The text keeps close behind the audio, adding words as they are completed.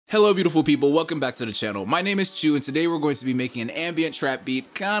Hello beautiful people, welcome back to the channel. My name is Chu and today we're going to be making an ambient trap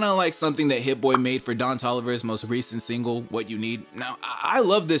beat, kinda like something that Hit Boy made for Don Toliver's most recent single, What You Need. Now, I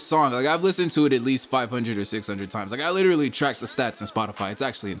love this song, like I've listened to it at least 500 or 600 times. Like I literally track the stats in Spotify, it's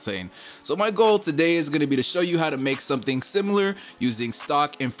actually insane. So my goal today is gonna be to show you how to make something similar using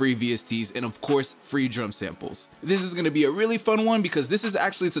stock and free VSTs and of course, free drum samples. This is gonna be a really fun one because this is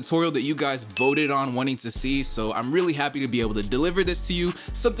actually a tutorial that you guys voted on wanting to see, so I'm really happy to be able to deliver this to you.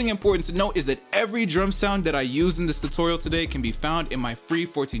 Something important to note is that every drum sound that I use in this tutorial today can be found in my free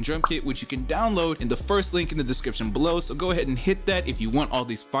 14 drum kit, which you can download in the first link in the description below, so go ahead and hit that if you want all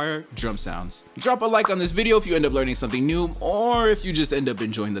these fire drum sounds. Drop a like on this video if you end up learning something new, or if you just end up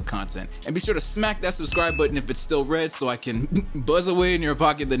enjoying the content. And be sure to smack that subscribe button if it's still red so I can buzz away in your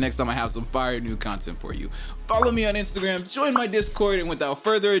pocket the next time I have some fire new content for you. Follow me on Instagram, join my Discord, and without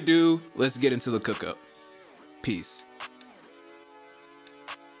further ado, let's get into the cook-up. Peace.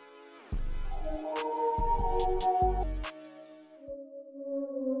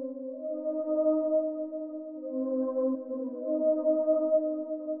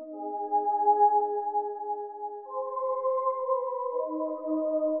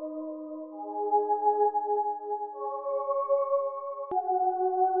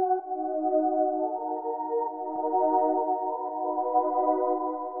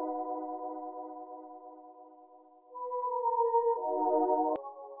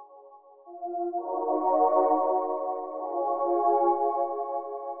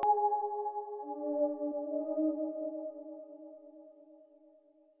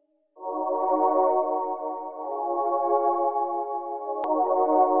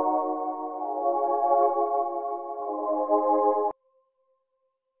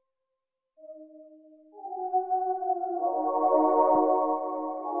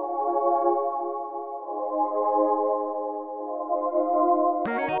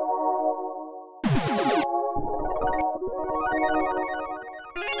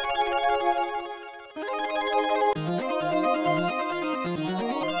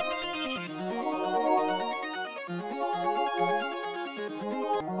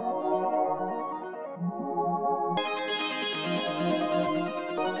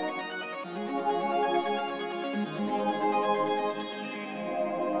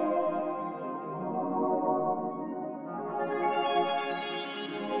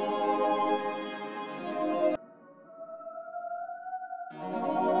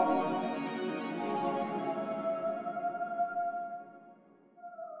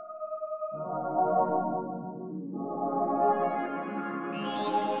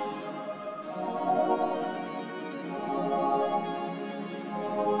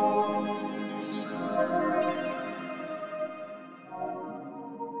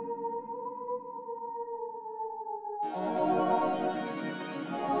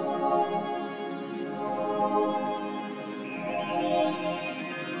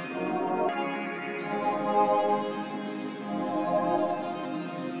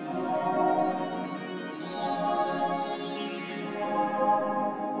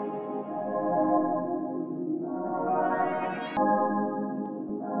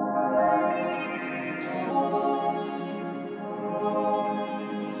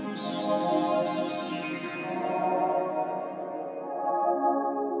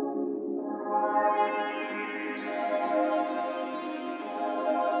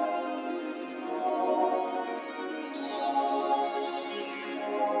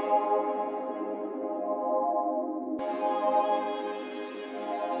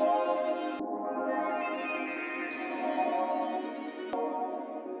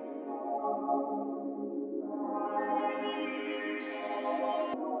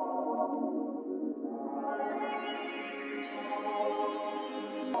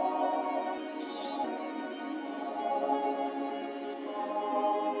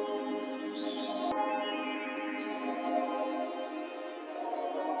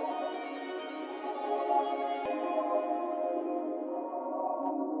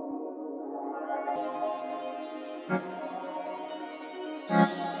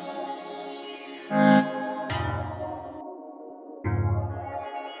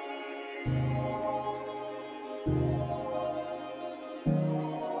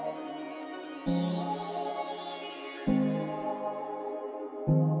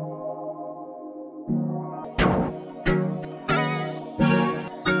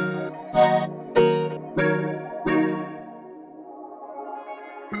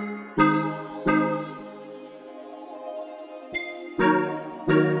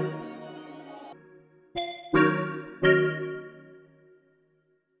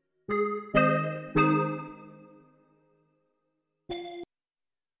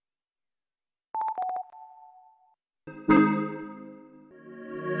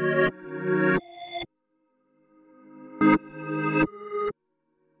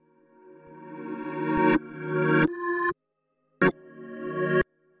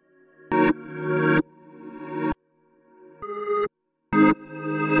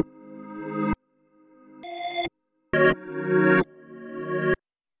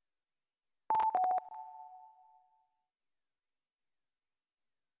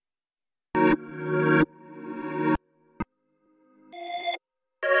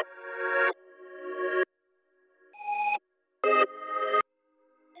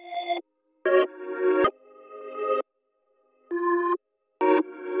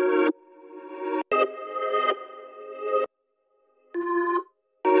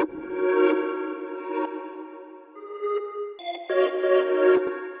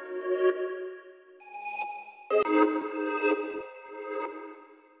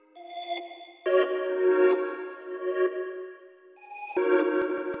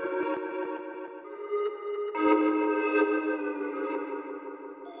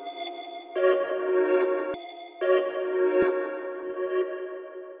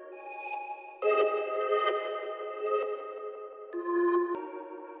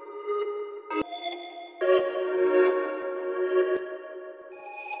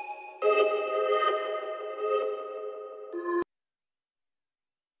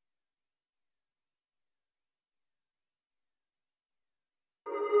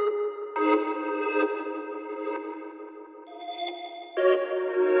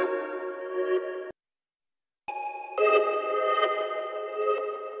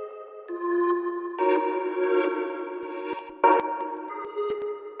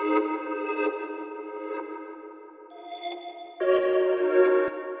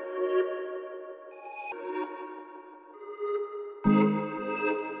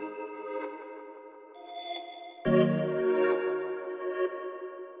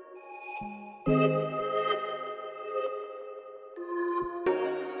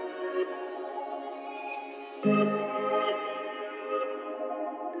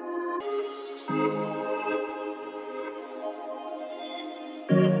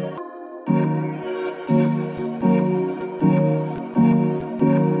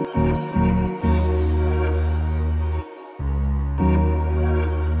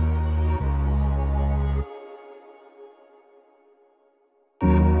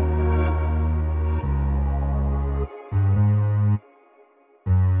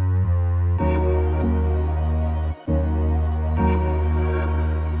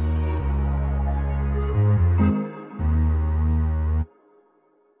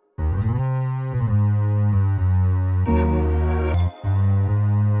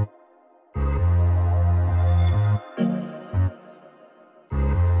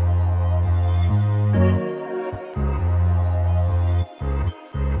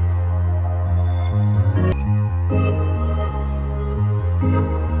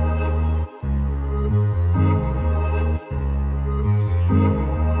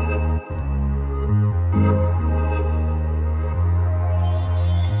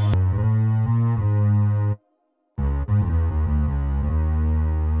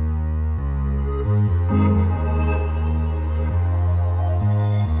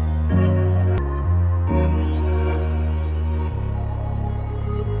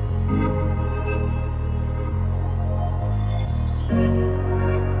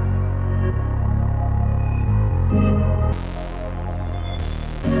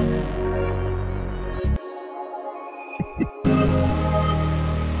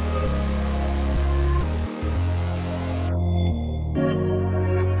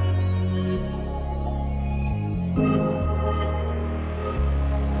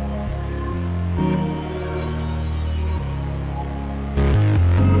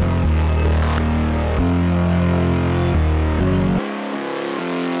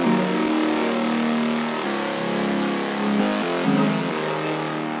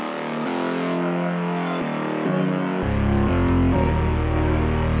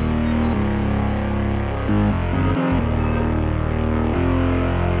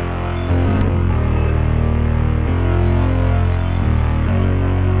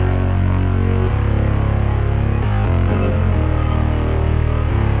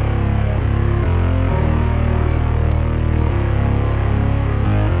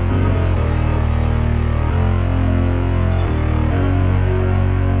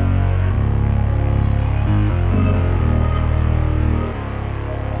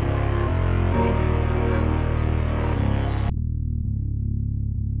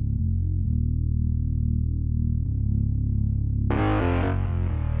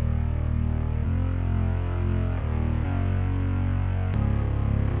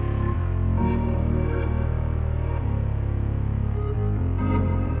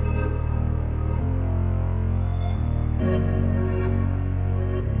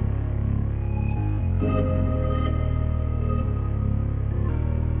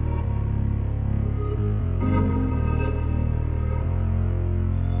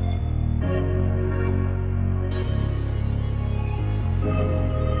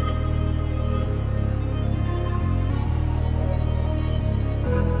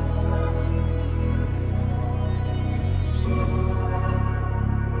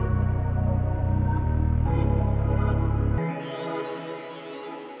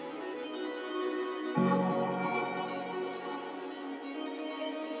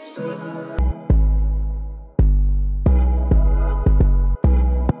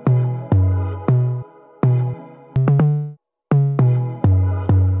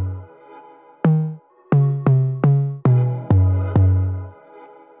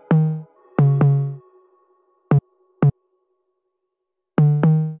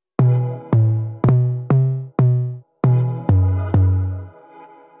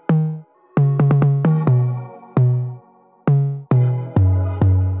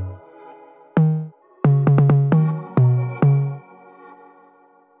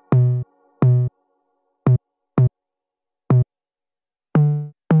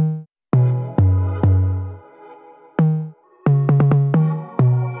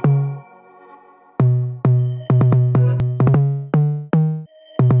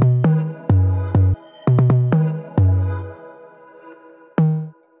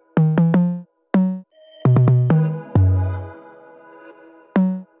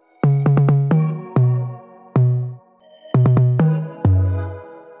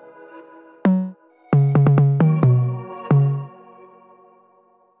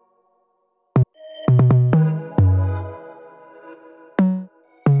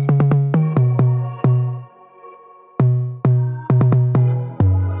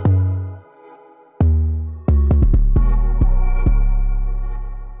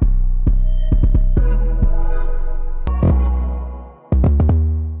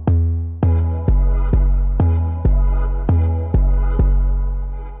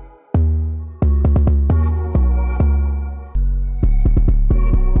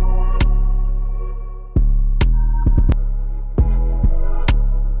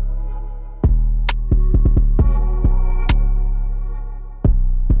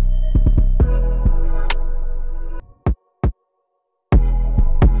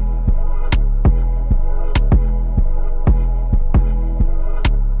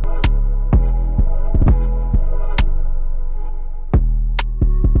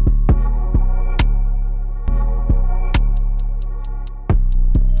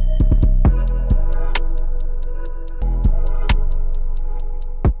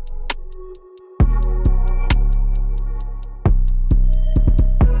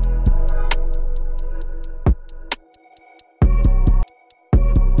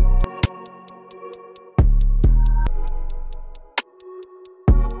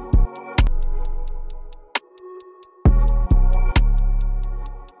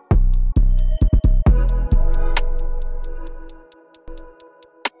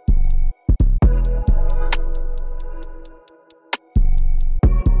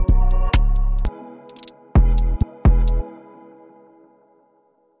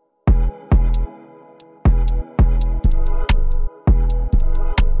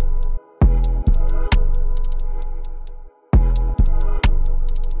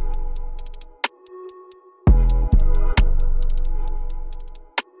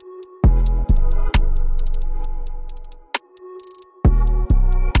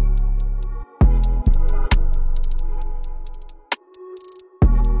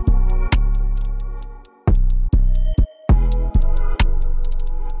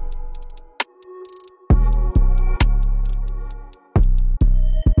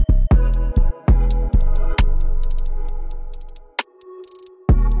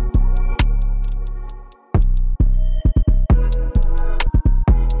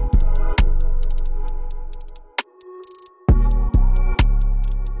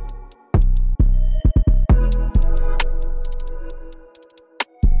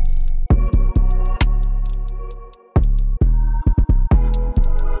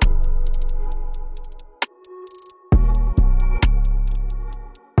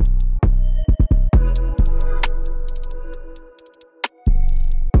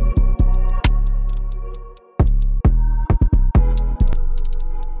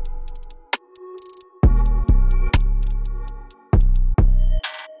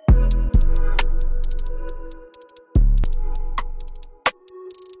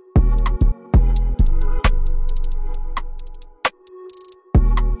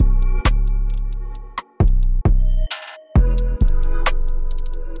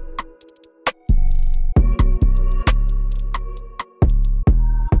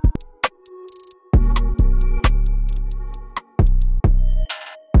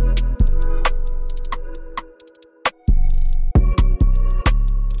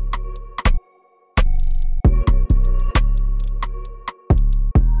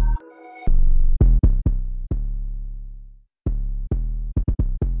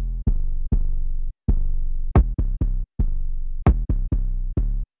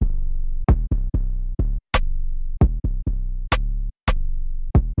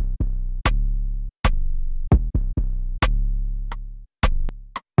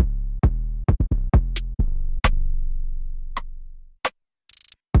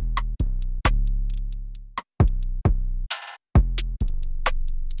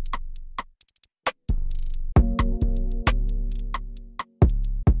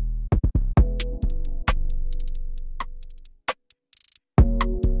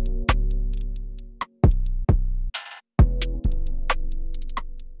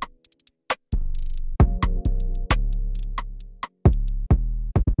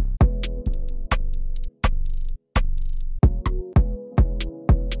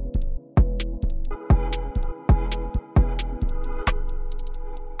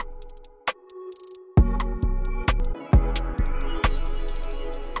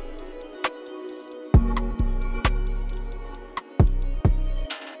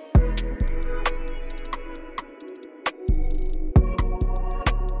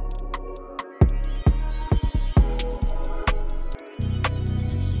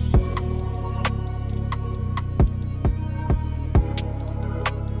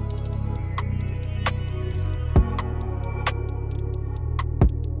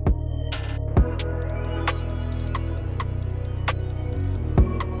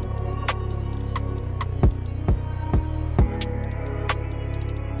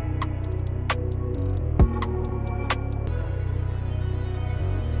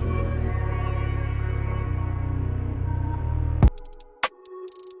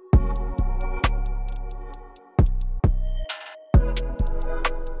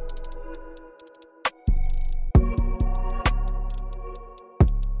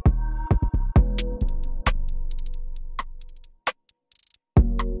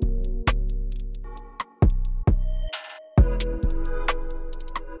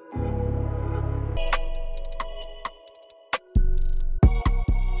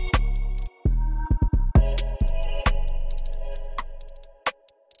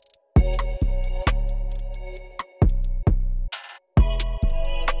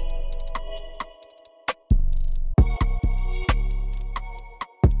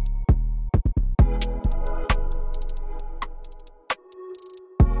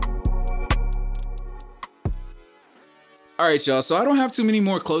 All right, y'all. So I don't have too many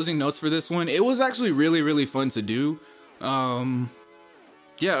more closing notes for this one. It was actually really fun to do.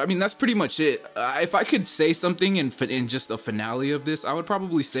 Yeah, I mean, that's pretty much it. If I could say something in just a finale of this, I would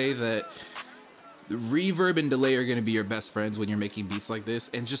probably say that reverb and delay are going to be your best friends when you're making beats like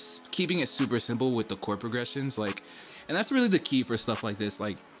this, and just keeping it super simple with the chord progressions. Like, and that's really the key for stuff like this.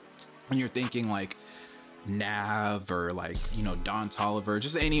 Like when you're thinking like Nav or like, you know, Don Toliver,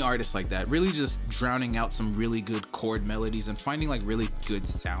 just any artist like that, really just drowning out some really good chord melodies and finding like really good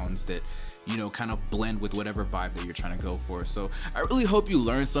sounds that, you know, kind of blend with whatever vibe that you're trying to go for. So I really hope you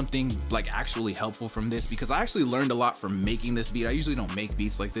learned something like actually helpful from this, because I actually learned a lot from making this beat. I usually don't make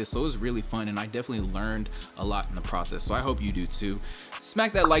beats like this, so it was really fun, and I definitely learned a lot in the process. So I hope you do too.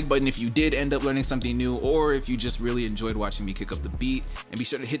 Smack that like button if you did end up learning something new, or if you just really enjoyed watching me kick up the beat, and be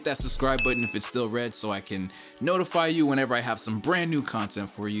sure to hit that subscribe button if it's still red so I can notify you whenever I have some brand new content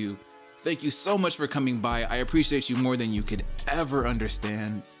for you. Thank you so much for coming by. I appreciate you more than you could ever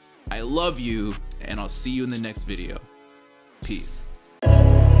understand. I love you, and I'll see you in the next video. Peace.